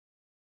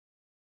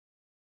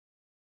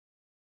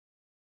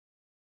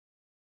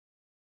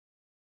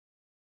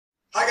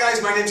Hi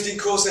guys, my name is Dean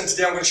Coulson and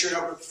today I'm going to show you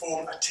how to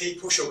perform a T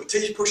push-up. A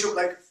T push-up,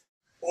 like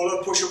all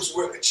other push-ups,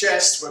 work the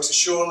chest, works the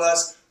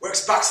shoulders,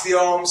 works back to the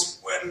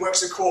arms, and works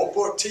the core.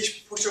 But T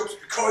push-ups,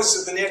 because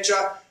of the nature,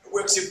 it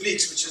works the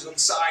obliques, which is on the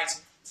side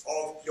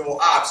of your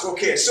abs.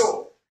 Okay,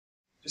 so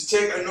just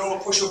take a normal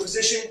push-up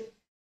position,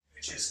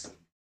 which is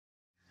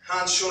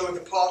hands shoulder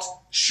width apart,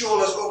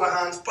 shoulders over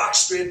hands, back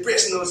straight,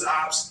 bracing those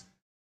abs.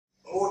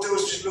 And what we'll do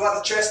is just lower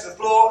the chest to the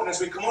floor, and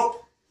as we come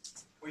up,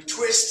 we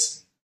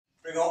twist,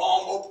 bring our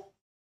arm up,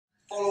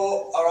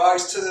 follow our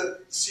eyes to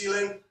the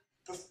ceiling,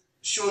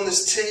 showing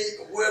this T,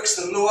 it works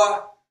the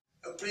lower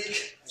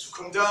oblique. As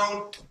we come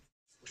down,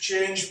 we'll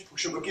change,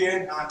 push up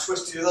again, and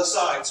twist to the other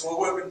side. So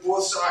we're working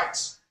both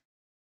sides.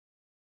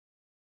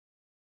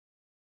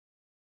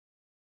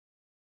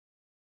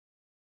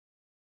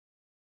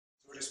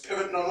 So we're just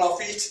pivoting on our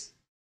feet,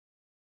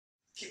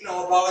 keeping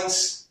our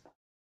balance,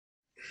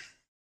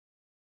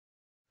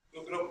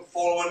 looking up and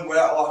following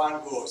where our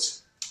hand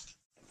goes.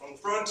 From the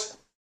front,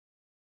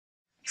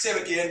 same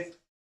again.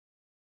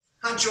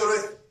 Hand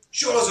shoulder,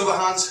 shoulders over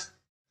hands,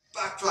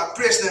 back flat,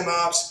 bracing them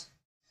abs,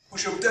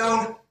 push up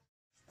down,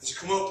 as you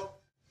come up,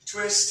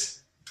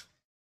 twist,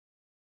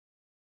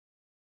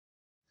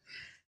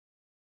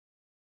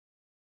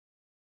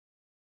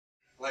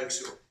 like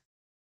so.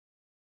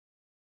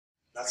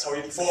 That's how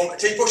you perform a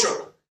T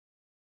push-up.